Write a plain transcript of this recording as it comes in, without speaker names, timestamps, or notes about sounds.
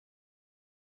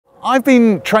I've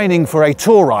been training for a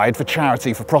tour ride for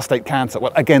charity for prostate cancer,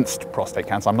 well, against prostate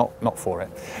cancer, I'm not for it.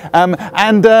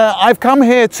 I've come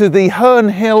here to the Herne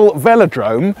Hill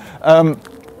Velodrome,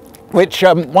 which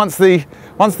once the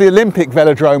Olympic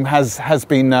Velodrome has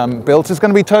been built, is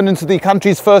going to be turned into the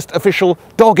country's first official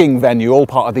dogging venue, all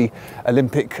part of the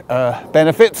Olympic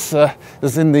benefits,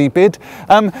 as in the bid.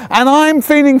 And I'm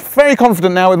feeling very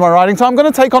confident now with my riding, so I'm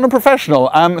going to take on a professional.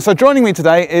 So joining me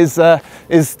today is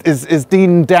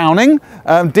Dean Downing.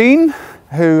 Dean,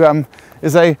 who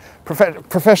is a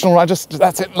professional rider.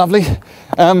 That's it, lovely.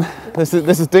 This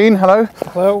is Dean. Hello.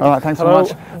 Hello. All right, thanks very much.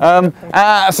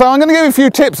 So I'm going to give you a few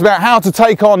tips about how to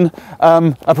take on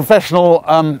a professional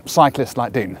cyclist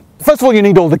like Dean. First of all, you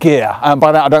need all the gear.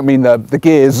 By that I don't mean the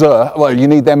gears, well, you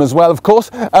need them as well, of course.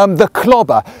 The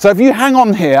clobber. So if you hang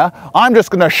on here, I'm just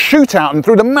going to shoot out, and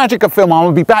through the magic of film, I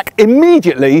will be back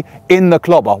immediately in the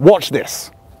clobber. Watch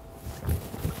this.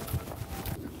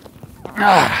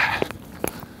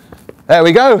 There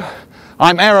we go.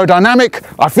 I'm aerodynamic,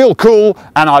 I feel cool,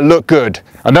 and I look good.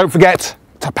 And don't forget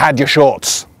to pad your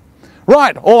shorts.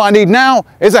 Right, all I need now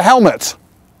is a helmet.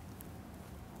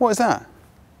 What is that?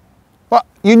 What?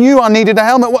 You knew I needed a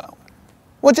helmet?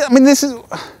 What? I mean, this is...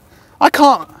 I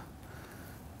can't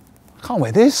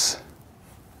wear this.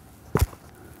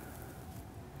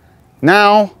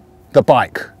 Now, the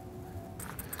bike.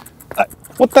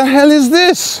 What the hell is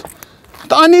this?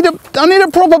 I need a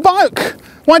proper bike.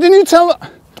 Why didn't you tell...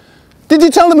 Did you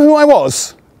tell them who I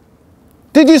was?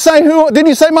 Did you say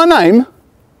my name?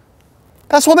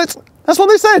 That's what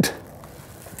they said.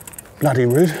 Bloody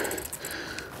rude.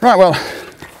 Right, well,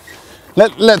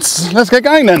 let's get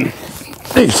going then.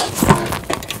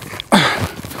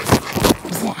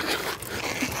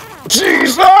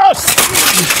 Jesus!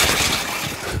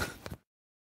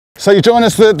 So you join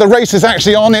us. The race is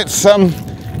actually on. It's one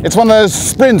of those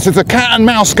sprints. It's a cat and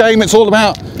mouse game. It's all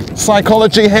about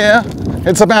psychology here.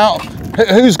 It's about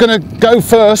who's going to go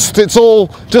first. It's all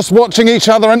just watching each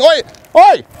other and... Oi!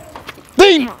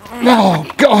 Dean! Oh,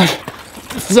 God.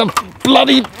 This is a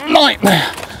bloody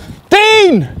nightmare.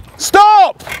 Dean!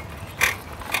 Stop!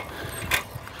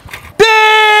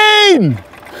 Dean!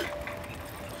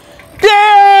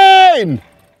 Dean!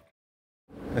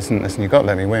 Listen, you've got to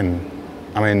let me win.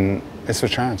 I mean, it's for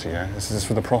charity, yeah? This is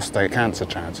for the Prostate Cancer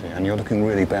Charity, and you're looking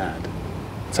really bad.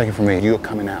 Take it from me, you're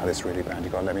coming out of this really bad.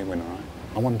 You've got to let me win, all right?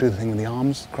 I want to do the thing with the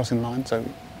arms crossing the line, so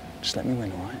just let me win,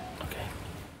 all right? Okay.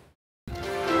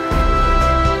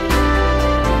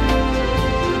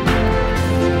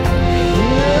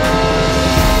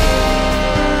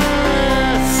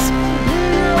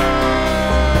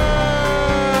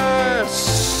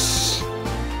 Yes!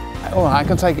 All right, I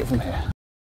can take it from here.